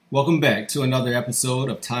Welcome back to another episode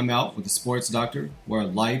of Time Out with the Sports Doctor, where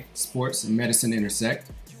life, sports, and medicine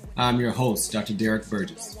intersect. I'm your host, Dr. Derek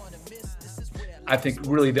Burgess. I think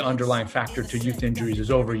really the underlying factor to youth injuries is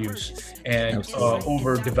overuse and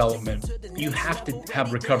overdevelopment. You have to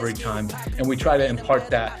have recovery time, and we try to impart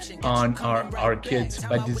that on our kids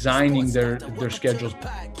by designing their schedules.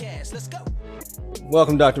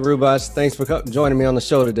 Welcome, Dr. Rubash. Thanks for joining me on the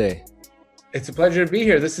show today. It's a pleasure to be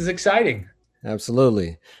here. This is exciting.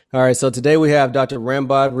 Absolutely. All right, so today we have Dr.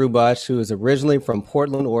 Rambod Rubash, who is originally from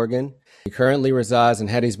Portland, Oregon. He currently resides in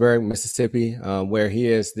Hattiesburg, Mississippi, where he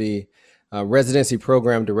is the residency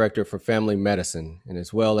program director for family medicine, and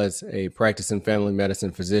as well as a practicing family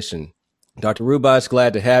medicine physician. Dr. Rubash,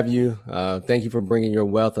 glad to have you. Thank you for bringing your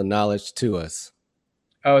wealth of knowledge to us.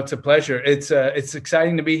 Oh, it's a pleasure. It's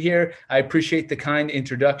exciting to be here. I appreciate the kind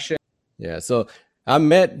introduction. Yeah, so I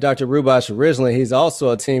met Dr. Rubash originally. He's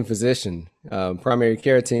also a team physician, primary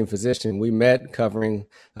care team physician. We met covering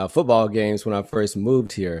football games when I first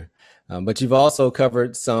moved here. But you've also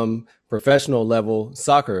covered some professional level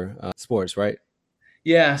soccer sports, right?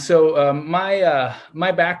 Yeah. So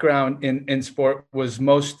my background in sport was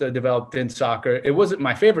most developed in soccer. It wasn't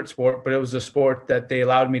my favorite sport, but it was a sport that they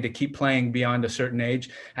allowed me to keep playing beyond a certain age.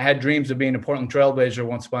 I had dreams of being a Portland Trailblazer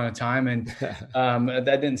once upon a time, and that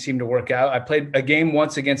didn't seem to work out. I played a game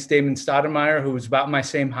once against Damon Stoudemire, who was about my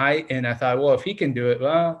same height, and I thought, well, if he can do it,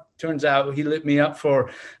 well, turns out he lit me up for,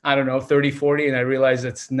 30, 40, and I realized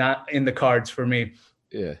it's not in the cards for me.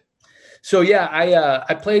 Yeah. So, yeah,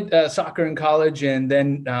 I played soccer in college, and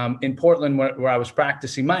then in Portland where I was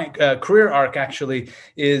practicing. My career arc actually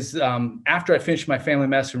is after I finished my family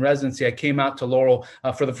medicine residency, I came out to Laurel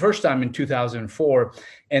for the first time in 2004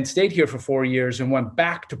 and stayed here for 4 years and went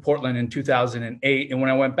back to Portland in 2008. And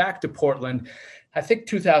when I went back to Portland, I think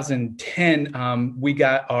 2010, we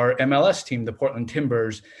got our MLS team, the Portland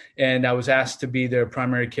Timbers, and I was asked to be their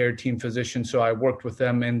primary care team physician. So I worked with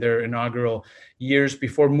them in their inaugural years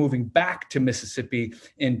before moving back to Mississippi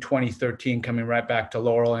in 2013, coming right back to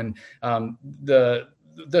Laurel. And the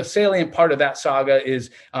salient part of that saga is,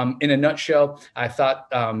 in a nutshell, I thought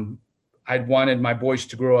I'd wanted my boys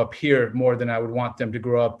to grow up here more than I would want them to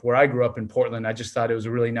grow up where I grew up in Portland. I just thought it was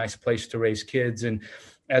a really nice place to raise kids. And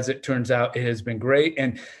as it turns out, it has been great.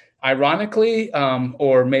 And ironically,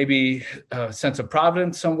 or maybe a sense of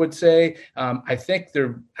providence, some would say, I think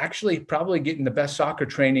they're actually probably getting the best soccer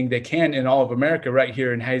training they can in all of America right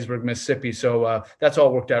here in Hattiesburg, Mississippi. So that's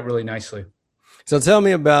all worked out really nicely. So tell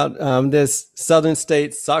me about this Southern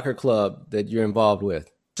States Soccer Club that you're involved with.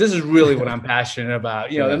 This is really what I'm passionate about.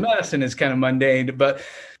 The medicine is kind of mundane, but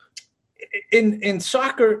in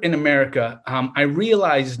soccer in America, I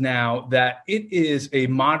realize now that it is a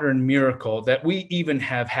modern miracle that we even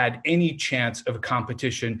have had any chance of a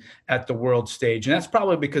competition at the world stage. And that's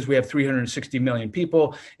probably because we have 360 million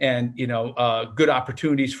people and, good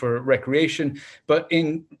opportunities for recreation. But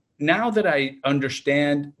now that I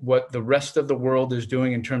understand what the rest of the world is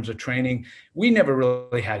doing in terms of training, we never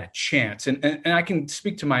really had a chance. And I can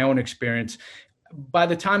speak to my own experience. By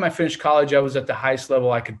the time I finished college, I was at the highest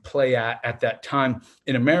level I could play at that time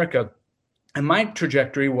in America. And my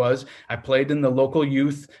trajectory was I played in the local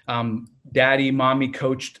youth, daddy, mommy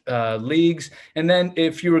coached leagues. And then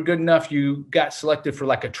if you were good enough, you got selected for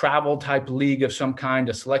like a travel type league of some kind,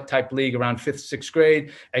 a select type league around 5th, 6th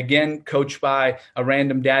grade, again, coached by a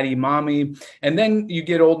random daddy, mommy. And then you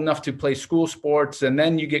get old enough to play school sports. And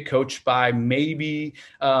then you get coached by maybe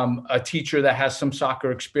a teacher that has some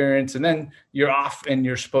soccer experience. And then you're off and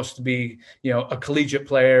you're supposed to be, a collegiate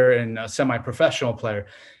player and a semi-professional player.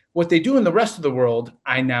 What they do in the rest of the world,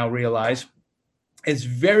 I now realize, is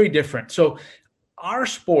very different. So our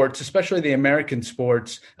sports, especially the American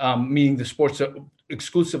sports, meaning the sports that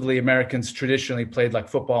exclusively Americans traditionally played, like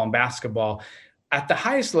football and basketball, at the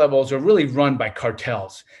highest levels are really run by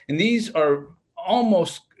cartels. And these are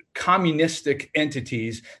almost communistic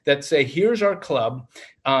entities that say, here's our club.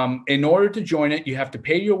 In order to join it, you have to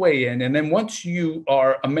pay your way in. And then once you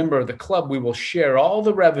are a member of the club, we will share all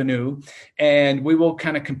the revenue and we will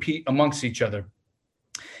kind of compete amongst each other.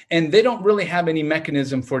 And they don't really have any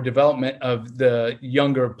mechanism for development of the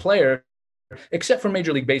younger player, except for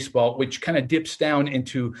Major League Baseball, which kind of dips down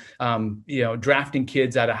into, drafting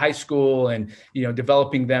kids out of high school and,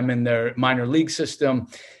 developing them in their minor league system.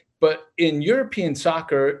 But in European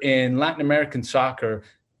soccer, in Latin American soccer,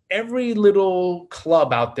 every little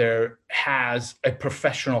club out there has a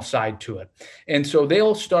professional side to it. And so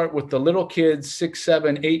they'll start with the little kids, 6,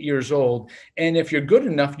 7, 8 years old. And if you're good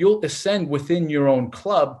enough, you'll ascend within your own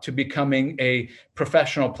club to becoming a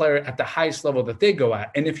professional player at the highest level that they go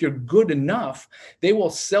at. And if you're good enough, they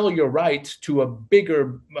will sell your rights to a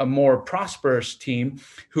bigger, a more prosperous team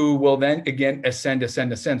who will then again ascend.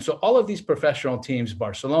 So all of these professional teams,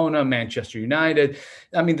 Barcelona, Manchester United,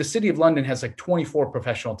 I mean, the city of London has like 24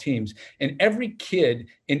 professional teams, and every kid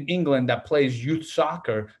in England that plays youth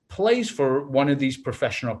soccer plays for one of these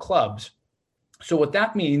professional clubs. So what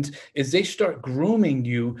that means is they start grooming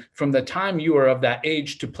you from the time you are of that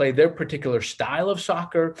age to play their particular style of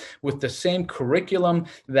soccer with the same curriculum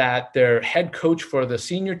that their head coach for the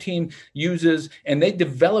senior team uses, and they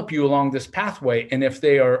develop you along this pathway. And if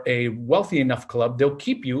they are a wealthy enough club, they'll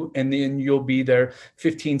keep you, and then you'll be their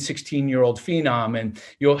 15, 16-year-old phenom, and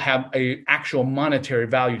you'll have a actual monetary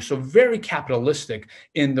value. So very capitalistic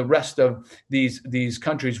in the rest of these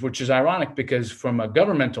countries, which is ironic because from a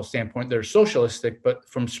governmental standpoint, they're socialist, but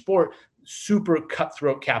from sport, super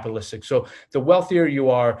cutthroat capitalistic. So the wealthier you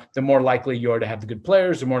are, the more likely you are to have the good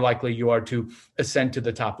players, the more likely you are to ascend to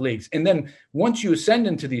the top leagues. And then once you ascend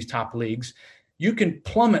into these top leagues, you can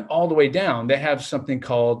plummet all the way down. They have something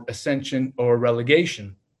called ascension or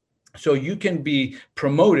relegation. So you can be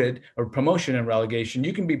promoted, or promotion and relegation.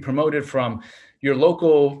 You can be promoted from your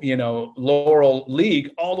local, Laurel League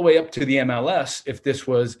all the way up to the MLS if this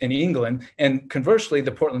was in England. And conversely,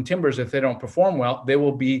 the Portland Timbers, if they don't perform well, they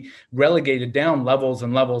will be relegated down levels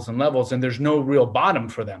and levels and levels, and there's no real bottom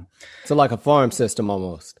for them. So like a farm system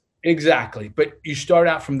almost. Exactly. But you start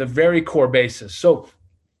out from the very core basis. So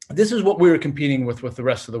this is what we were competing with the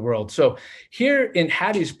rest of the world. So here in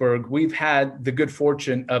Hattiesburg, we've had the good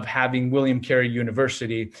fortune of having William Carey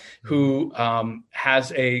University, who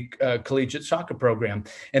has a collegiate soccer program.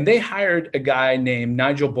 And they hired a guy named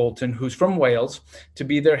Nigel Bolton, who's from Wales, to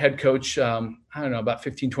be their head coach, about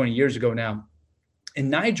 15, 20 years ago now. And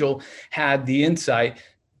Nigel had the insight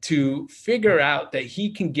to figure out that he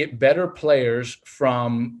can get better players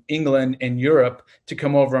from England and Europe to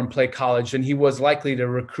come over and play college than he was likely to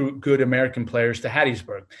recruit good American players to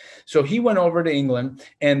Hattiesburg. So he went over to England,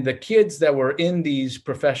 and the kids that were in these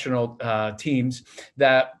professional teams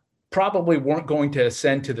that probably weren't going to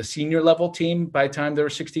ascend to the senior level team by the time they were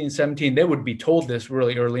 16 and 17. They would be told this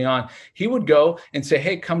really early on. He would go and say,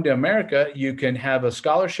 hey, come to America. You can have a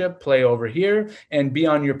scholarship, play over here, and be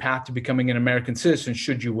on your path to becoming an American citizen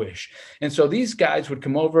should you wish. And so these guys would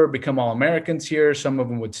come over, become All-Americans here. Some of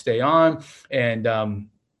them would stay on and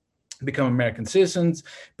become American citizens.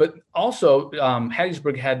 But also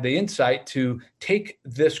Hattiesburg had the insight to take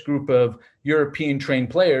this group of European trained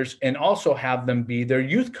players and also have them be their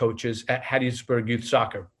youth coaches at Hattiesburg Youth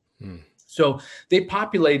Soccer. So they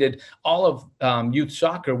populated all of youth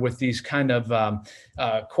soccer with these kind of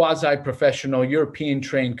quasi-professional European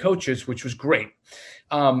trained coaches, which was great.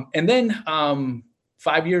 And then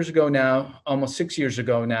 5 years ago now, almost 6 years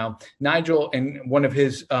ago now, Nigel and one of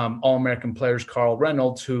his All-American players, Carl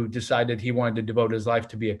Reynolds, who decided he wanted to devote his life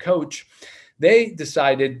to be a coach, they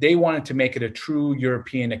decided they wanted to make it a true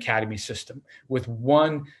European academy system with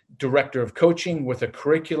one director of coaching, with a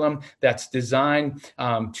curriculum that's designed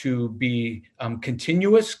to be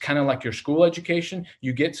continuous, kind of like your school education.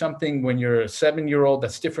 You get something when you're a 7-year-old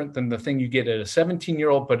that's different than the thing you get at a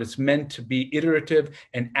 17-year-old, but it's meant to be iterative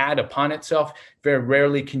and add upon itself. Very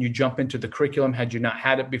rarely can you jump into the curriculum had you not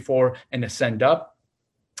had it before and ascend up.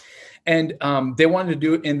 And they wanted to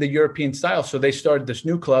do it in the European style. So they started this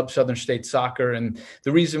new club, Southern State Soccer. And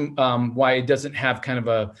the reason why it doesn't have kind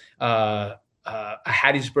of a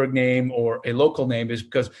Hattiesburg name or a local name is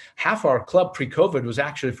because half our club pre-COVID was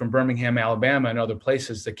actually from Birmingham, Alabama, and other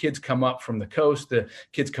places. The kids come up from the coast. The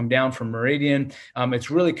kids come down from Meridian. It's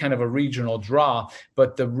really kind of a regional draw.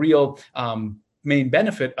 But the real main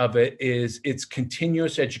benefit of it is its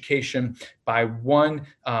continuous education by one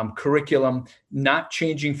curriculum, not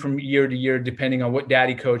changing from year to year, depending on what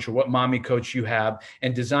daddy coach or what mommy coach you have,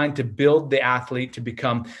 and designed to build the athlete to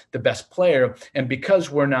become the best player. And because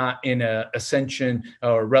we're not in a ascension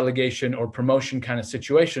or relegation or promotion kind of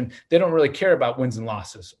situation, they don't really care about wins and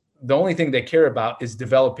losses. The only thing they care about is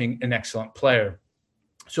developing an excellent player.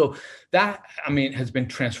 So that, has been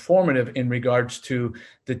transformative in regards to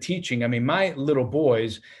the teaching. My little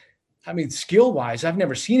boys, skill-wise, I've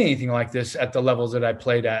never seen anything like this at the levels that I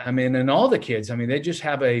played at. And all the kids, they just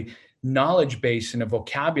have a knowledge base and a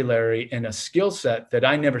vocabulary and a skill set that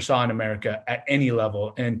I never saw in America at any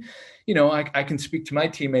level. And, I can speak to my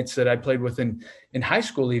teammates that I played with in high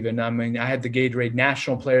school even. I had the Gatorade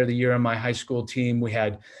National Player of the Year on my high school team. We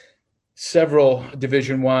had several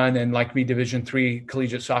Division I and, like me, Division III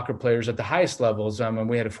collegiate soccer players at the highest levels. And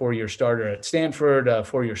we had a 4-year starter at Stanford, a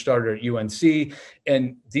 4-year starter at UNC.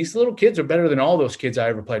 And these little kids are better than all those kids I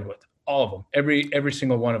ever played with. All of them, every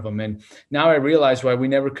single one of them. And now I realize why we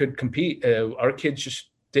never could compete. Our kids just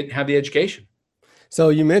didn't have the education. So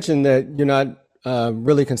you mentioned that you're not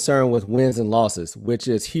really concerned with wins and losses, which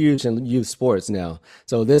is huge in youth sports now.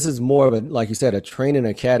 So this is more of a, like you said, a training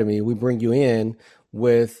academy. We bring you in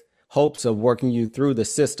with hopes of working you through the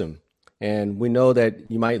system. And we know that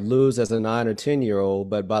you might lose as a 9 or 10-year-old,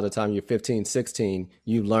 but by the time you're 15, 16,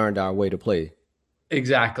 you've learned our way to play.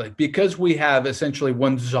 Exactly. Because we have essentially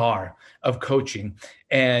one czar of coaching,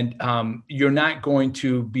 and you're not going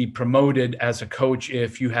to be promoted as a coach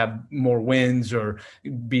if you have more wins or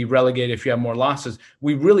be relegated if you have more losses.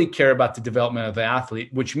 We really care about the development of the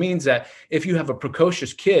athlete, which means that if you have a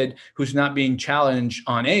precocious kid who's not being challenged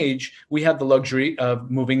on age, we have the luxury of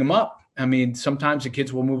moving them up. I mean, sometimes the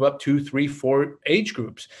kids will move up 2, 3, 4 age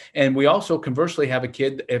groups. And we also conversely have a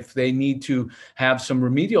kid, if they need to have some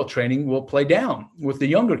remedial training, will play down with the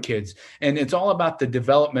younger kids. And it's all about the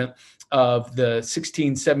development of the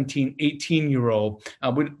 16, 17, 18-year-old.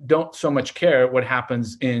 We don't so much care what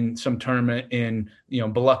happens in some tournament in,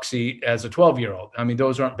 Biloxi as a 12-year-old. I mean,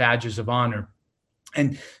 those aren't badges of honor.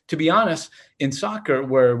 And to be honest, in soccer,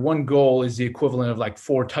 where one goal is the equivalent of like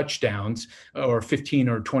 4 touchdowns or 15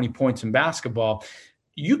 or 20 points in basketball,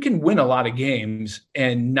 you can win a lot of games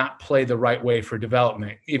and not play the right way for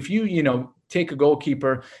development. If you, take a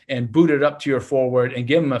goalkeeper and boot it up to your forward and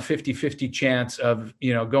give him a 50-50 chance of,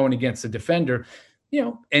 going against the defender,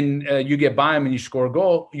 and you get by him and you score a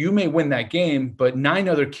goal, you may win that game, but 9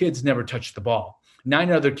 other kids never touched the ball.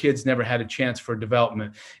 9 other kids never had a chance for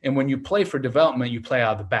development. And when you play for development, you play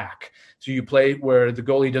out of the back. So you play where the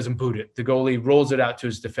goalie doesn't boot it. The goalie rolls it out to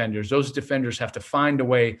his defenders. Those defenders have to find a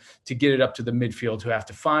way to get it up to the midfield, who have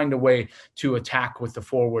to find a way to attack with the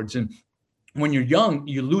forwards. And when you're young,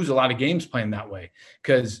 you lose a lot of games playing that way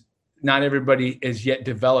because not everybody is yet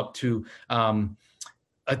developed to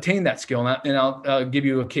attain that skill. And I'll give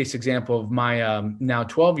you a case example of my now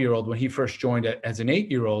 12-year-old when he first joined as an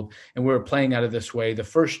 8-year-old, and we were playing out of this way. The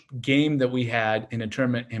first game that we had in a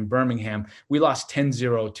tournament in Birmingham, we lost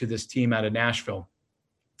 10-0 to this team out of Nashville.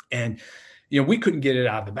 And we couldn't get it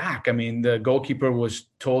out of the back. I mean, the goalkeeper was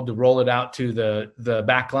told to roll it out to the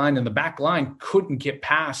back line, and the back line couldn't get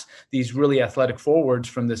past these really athletic forwards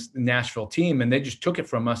from this Nashville team, and they just took it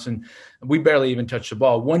from us, and we barely even touched the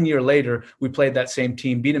ball. 1 year later, we played that same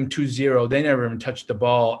team, beat them 2-0. They never even touched the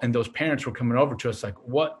ball, and those parents were coming over to us like,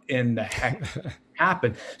 what in the heck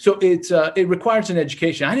happened? So it requires an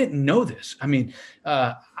education. I didn't know this. I mean,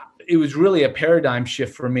 it was really a paradigm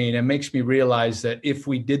shift for me. And it makes me realize that if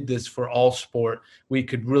we did this for all sport, we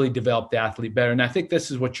could really develop the athlete better. And I think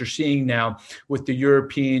this is what you're seeing now with the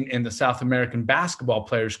European and the South American basketball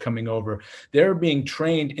players coming over. They're being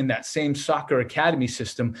trained in that same soccer academy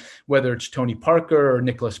system, whether it's Tony Parker or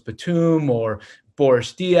Nicolas Batum or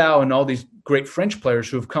Boris Diaw and all these great French players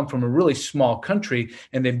who have come from a really small country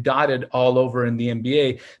and they've dotted all over in the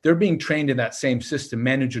NBA. They're being trained in that same system.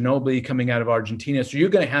 Manu Ginobili coming out of Argentina. So you're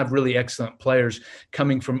going to have really excellent players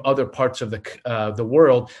coming from other parts of the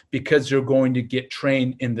world because they're going to get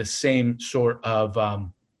trained in the same sort of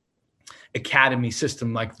academy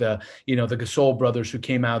system, like the Gasol brothers who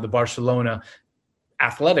came out of the Barcelona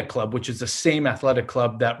Athletic Club, which is the same athletic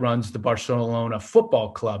club that runs the Barcelona Football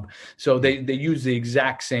Club. So they use the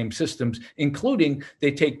exact same systems, including they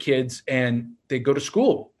take kids and they go to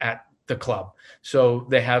school at the club. So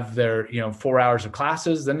they have their, 4 hours of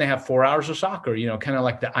classes, then they have 4 hours of soccer, kind of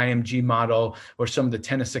like the IMG model or some of the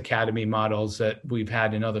tennis academy models that we've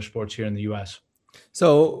had in other sports here in the US.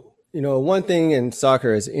 So, one thing in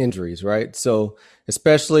soccer is injuries, right? So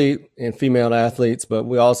especially in female athletes, but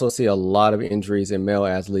we also see a lot of injuries in male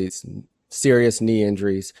athletes, serious knee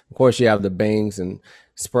injuries. Of course, you have the bangs and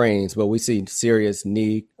sprains, but we see serious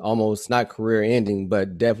knee, almost not career ending,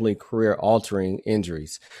 but definitely career altering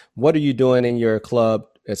injuries. What are you doing in your club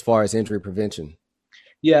as far as injury prevention?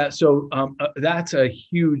 Yeah, so that's a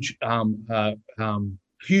huge,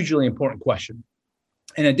 hugely important question.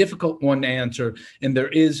 And a difficult one to answer, and there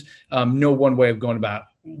is no one way of going about it.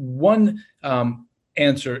 One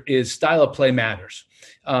answer is style of play matters.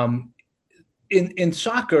 In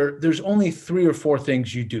soccer, there's only 3 or 4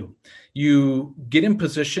 things you do. You get in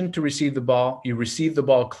position to receive the ball, you receive the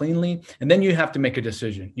ball cleanly, and then you have to make a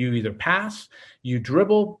decision. You either pass, you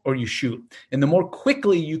dribble, or you shoot. And the more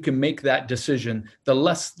quickly you can make that decision, the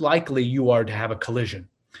less likely you are to have a collision.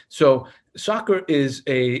 So soccer is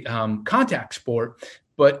a contact sport,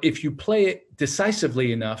 But if you play it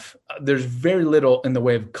decisively enough, there's very little in the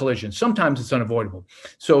way of collision. Sometimes it's unavoidable.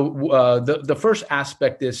 So the first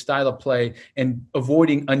aspect is style of play and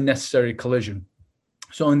avoiding unnecessary collision.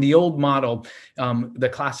 So in the old model, the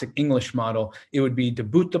classic English model, it would be to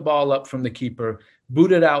boot the ball up from the keeper,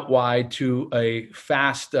 boot it out wide to a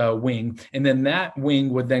fast wing, and then that wing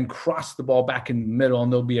would then cross the ball back in the middle,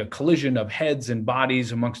 and there'll be a collision of heads and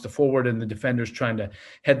bodies amongst the forward and the defenders trying to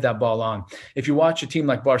head that ball on. If you watch a team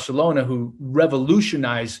like Barcelona, who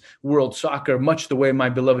revolutionized world soccer, much the way my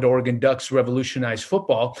beloved Oregon Ducks revolutionized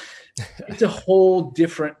football, it's a whole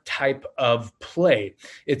different type of play.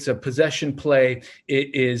 It's a possession play.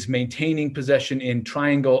 It is maintaining possession in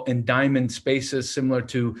triangle and diamond spaces, similar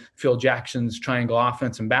to Phil Jackson's triangle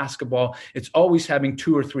offense in basketball. It's always having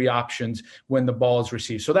 2 or 3 options when the ball is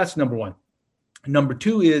received. So that's number one. Number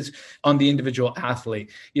two is on the individual athlete.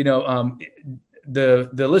 The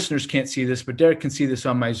listeners can't see this, but Derek can see this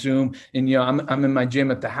on my Zoom. And I'm in my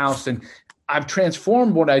gym at the house, and I've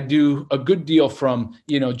transformed what I do a good deal from,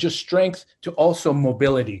 just strength to also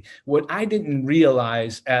mobility. What I didn't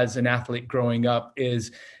realize as an athlete growing up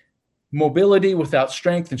is mobility without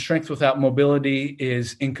strength and strength without mobility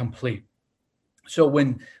is incomplete. So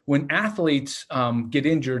when athletes get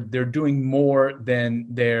injured, they're doing more than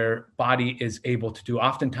their body is able to do.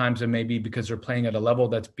 Oftentimes it may be because they're playing at a level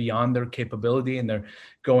that's beyond their capability and they're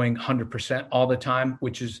going 100% all the time,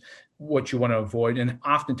 which is what you want to avoid. And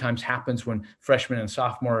oftentimes happens when freshmen and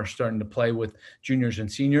sophomores are starting to play with juniors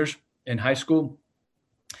and seniors in high school.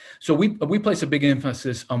 So we place a big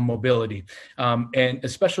emphasis on mobility, and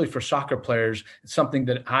especially for soccer players, something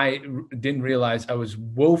that I didn't realize I was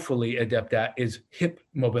woefully adept at is hip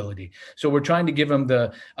mobility. So we're trying to give them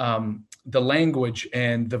the language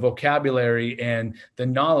and the vocabulary and the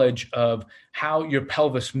knowledge of how your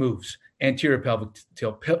pelvis moves. Anterior pelvic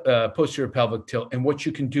tilt, posterior pelvic tilt, and what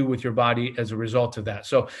you can do with your body as a result of that.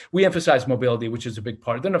 So we emphasize mobility, which is a big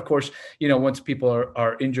part. Then, of course, once people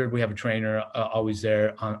are injured, we have a trainer always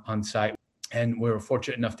there on site. And we're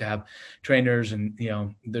fortunate enough to have trainers, and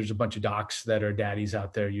there's a bunch of docs that are daddies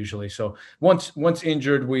out there usually. So once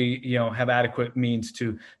injured, we have adequate means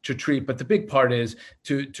to treat. But the big part is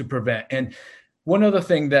to prevent. And one other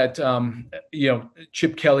thing that,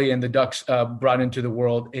 Chip Kelly and the Ducks brought into the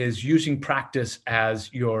world is using practice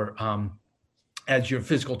as your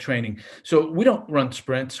physical training. So we don't run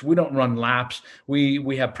sprints. We don't run laps.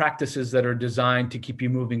 We have practices that are designed to keep you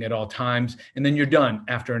moving at all times. And then you're done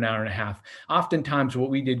after an hour and a half. Oftentimes what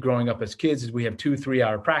we did growing up as kids is we have 2-3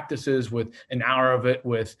 hour practices with an hour of it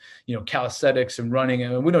with, calisthenics and running.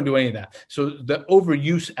 And we don't do any of that. So the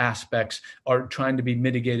overuse aspects are trying to be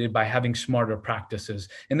mitigated by having smarter practices.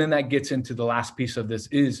 And then that gets into the last piece of this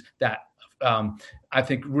is that I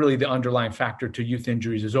think really the underlying factor to youth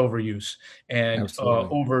injuries is overuse and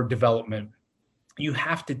overdevelopment. You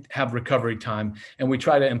have to have recovery time, and we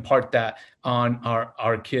try to impart that on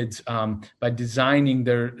our kids by designing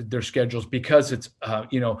their schedules, because it's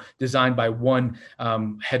designed by one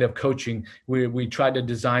head of coaching. We try to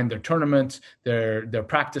design their tournaments, their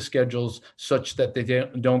practice schedules, such that they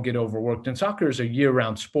don't get overworked. And soccer is a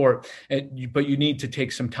year-round sport, but you need to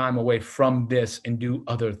take some time away from this and do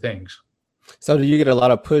other things. So do you get a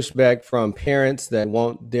lot of pushback from parents that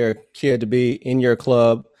want their kid to be in your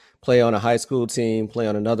club, play on a high school team, play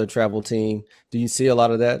on another travel team? Do you see a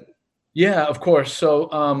lot of that? Yeah, of course. So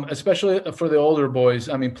especially for the older boys,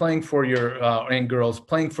 playing for your and girls,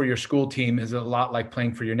 playing for your school team is a lot like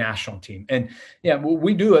playing for your national team. And yeah,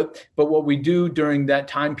 we do it. But what we do during that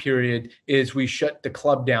time period is we shut the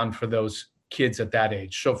club down for those kids at that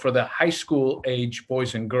age. So for the high school age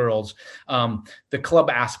boys and girls, the club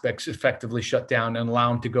aspects effectively shut down and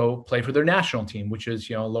allow them to go play for their national team, which is,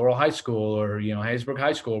 Laurel High School or, Hattiesburg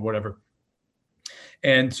High School or whatever.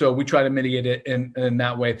 And so we try to mitigate it in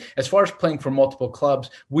that way. As far as playing for multiple clubs,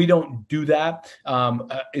 we don't do that.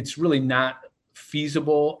 It's really not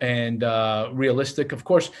feasible and realistic. Of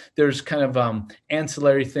course, there's kind of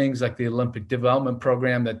ancillary things like the Olympic Development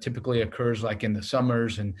Program that typically occurs like in the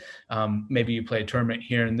summers, and maybe you play a tournament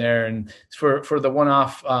here and there. And for the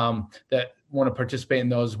one-off that want to participate in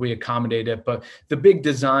those, we accommodate it. But the big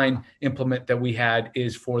design implement that we had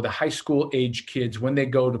is for the high school age kids. When they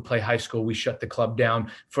go to play high school, we shut the club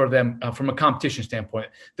down for them from a competition standpoint.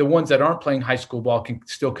 The ones that aren't playing high school ball can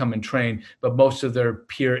still come and train, but most of their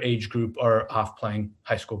peer age group are off playing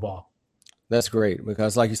high school ball. That's great,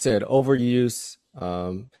 because like you said, overuse,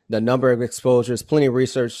 the number of exposures, plenty of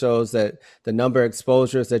research shows that the number of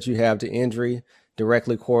exposures that you have to injury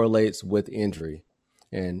directly correlates with injury.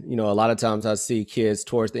 And, a lot of times I see kids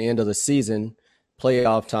towards the end of the season,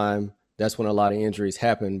 playoff time, that's when a lot of injuries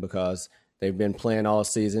happen, because They've been playing all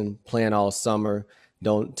season, playing all summer,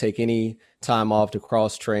 don't take any time off to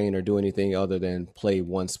cross train or do anything other than play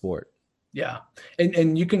one sport. Yeah.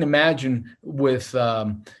 And you can imagine with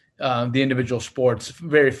the individual sports,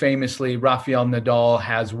 very famously, Rafael Nadal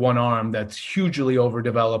has one arm that's hugely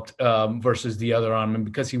overdeveloped versus the other arm. And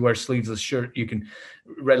because he wears sleeveless shirt, you can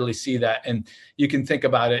readily see that. And you can think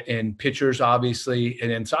about it in pitchers, obviously,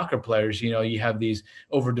 and in soccer players. You have these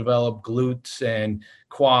overdeveloped glutes and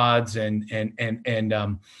quads and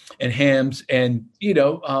hams, and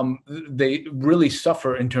they really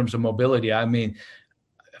suffer in terms of mobility. I mean,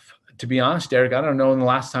 to be honest, Derek, I don't know when the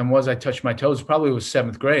last time I touched my toes. Probably was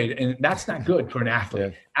 7th grade, and that's not good for an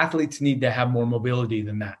athlete. Yeah. Athletes need to have more mobility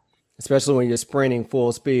than that, especially when you're sprinting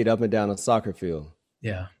full speed up and down a soccer field.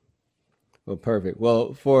 Yeah. Well, perfect.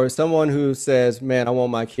 Well, for someone who says, man, I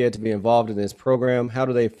want my kid to be involved in this program, how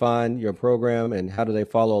do they find your program and how do they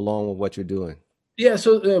follow along with what you're doing? Yeah,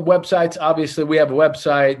 so websites, obviously, we have a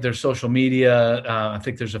website. There's social media. I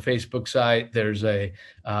think there's a Facebook site. There's I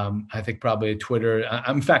think probably a Twitter.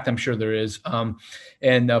 In fact, I'm sure there is.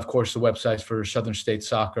 And, of course, the websites for Southern State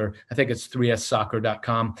Soccer. I think it's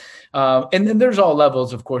 3ssoccer.com. And then there's all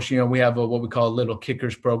levels, of course. We have what we call a Little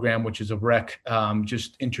Kickers program, which is a rec.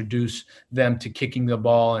 Just introduce them to kicking the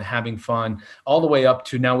ball and having fun, all the way up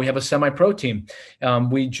to now we have a semi-pro team.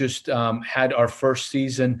 We just had our first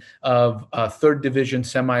season of third division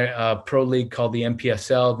semi-pro league called the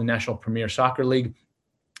NPSL, the National Premier Soccer League.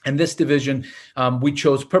 And this division we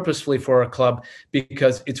chose purposefully for our club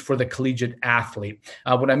because it's for the collegiate athlete.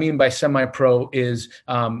 What I mean by semi-pro is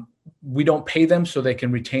we don't pay them so they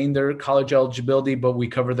can retain their college eligibility, but we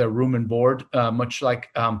cover their room and board, much like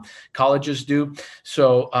colleges do.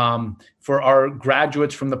 So for our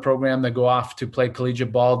graduates from the program that go off to play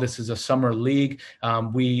collegiate ball, this is a summer league.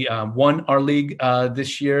 We won our league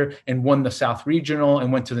this year and won the South Regional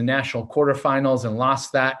and went to the national quarterfinals and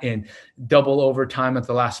lost that in double overtime at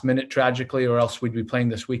the last minute, tragically, or else we'd be playing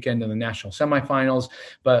this weekend in the national semifinals.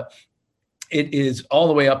 But it is all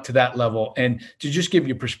the way up to that level. And to just give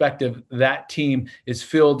you perspective, that team is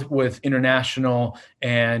filled with international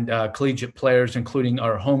and collegiate players, including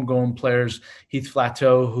our homegrown players, Heath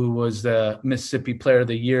Flatteau, who was the Mississippi Player of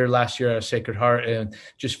the Year last year at Sacred Heart and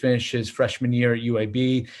just finished his freshman year at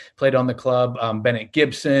UAB, played on the club, Bennett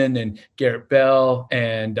Gibson and Garrett Bell,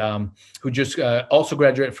 and who just also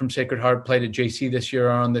graduated from Sacred Heart, played at JC this year,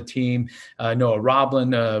 are on the team. Noah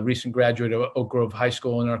Roblin, a recent graduate of Oak Grove High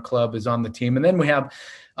School in our club, is on the team. And then we have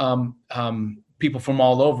people from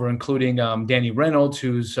all over, including Danny Reynolds,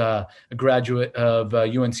 who's a graduate of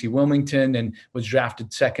UNC Wilmington and was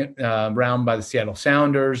drafted second round by the Seattle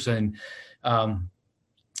Sounders, and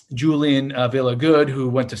Julian Villagood, who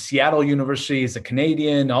went to Seattle University, is a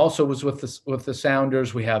Canadian, also was with the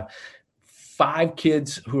Sounders. We have 5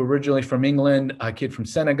 kids who are originally from England, a kid from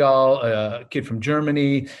Senegal, a kid from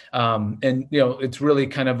Germany, and it's really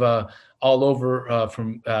kind of all over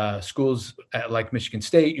from schools like Michigan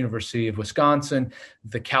State, University of Wisconsin,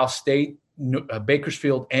 the Cal State,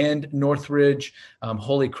 Bakersfield, and Northridge,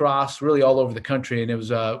 Holy Cross, really all over the country. And it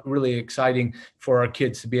was really exciting for our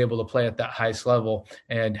kids to be able to play at that highest level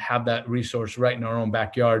and have that resource right in our own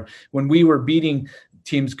backyard. When we were beating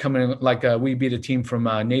teams coming, like we beat a team from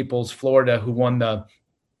Naples, Florida, who won the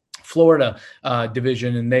Florida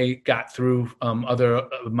division, and they got through other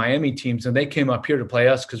Miami teams, and they came up here to play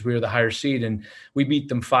us because we were the higher seed, and we beat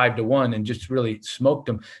them 5-1 and just really smoked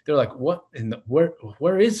them. They're like, "What in the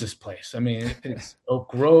where is this place? I mean, it's Oak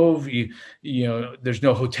Grove. There's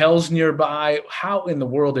no hotels nearby. How in the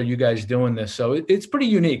world are you guys doing this?" So it's pretty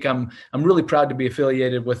unique. I'm really proud to be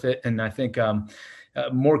affiliated with it, and I think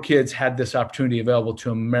more kids had this opportunity available to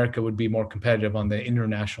them, America would be more competitive on the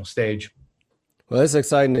international stage. Well, it's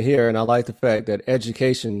exciting to hear, and I like the fact that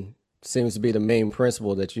education seems to be the main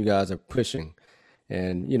principle that you guys are pushing.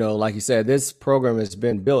 And, like you said, this program has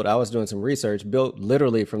been built. I was doing some research, built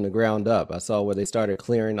literally from the ground up. I saw where they started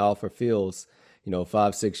clearing off for fields,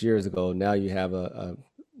 5-6 years ago. Now you have a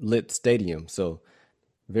lit stadium. So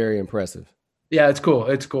very impressive. Yeah, it's cool.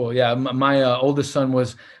 It's cool. Yeah, my oldest son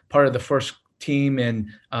was part of the first team, and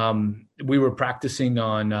we were practicing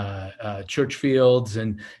on church fields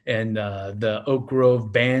and the Oak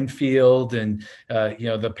Grove band field, and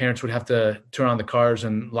the parents would have to turn on the cars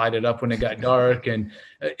and light it up when it got dark, and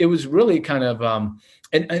it was really kind of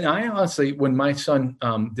and I honestly, when my son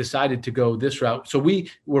decided to go this route, so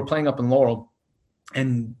we were playing up in Laurel,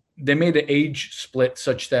 and they made an age split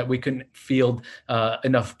such that we couldn't field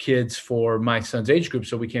enough kids for my son's age group.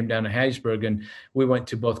 So we came down to Hattiesburg and we went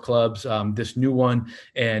to both clubs, this new one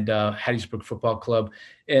and Hattiesburg Football Club.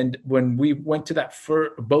 And when we went to that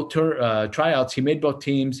both tryouts, he made both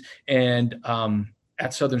teams. And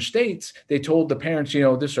at Southern States, they told the parents,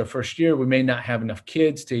 this is our first year. We may not have enough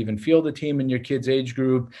kids to even field a team in your kid's age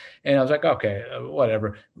group. And I was like, okay,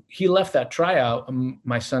 whatever. He left that tryout.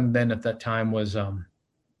 My son then at that time was,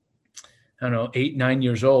 8, 9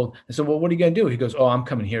 years old. I said, well, what are you going to do? He goes, oh, I'm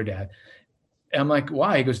coming here, Dad. And I'm like,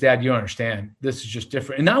 why? He goes, Dad, you don't understand. This is just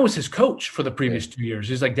different. And I was his coach for the previous 2 years.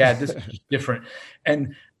 He's like, Dad, this is just different.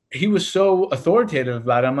 And he was so authoritative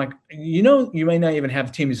about it. I'm like, you may not even have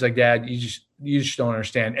a team. He's like, Dad, you just don't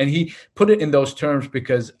understand. And he put it in those terms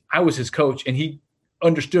because I was his coach and he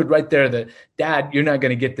understood right there that, Dad, you're not going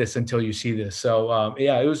to get this until you see this. So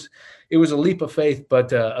it was a leap of faith,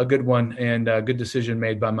 but a good one and a good decision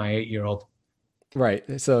made by my 8-year-old.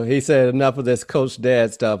 Right. So he said, enough of this coach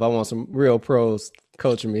dad stuff. I want some real pros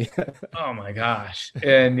coaching me. Oh my gosh.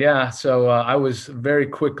 And so I was very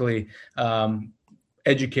quickly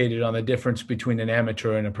educated on the difference between an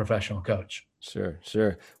amateur and a professional coach. Sure.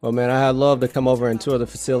 Well, man, I'd love to come over and tour the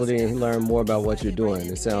facility and learn more about what you're doing.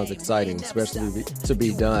 It sounds exciting, especially to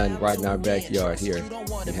be done right in our backyard here in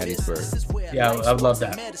Hattiesburg. Yeah, I would love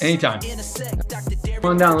that. Anytime.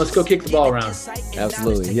 Come on down. Let's go kick the ball around.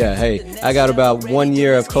 Absolutely. Yeah. Hey, I got about 1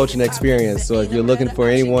 year of coaching experience. So if you're looking for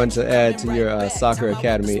anyone to add to your soccer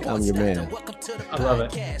academy, I'm your man. I love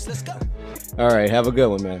it. All right. Have a good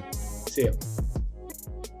one, man. See you.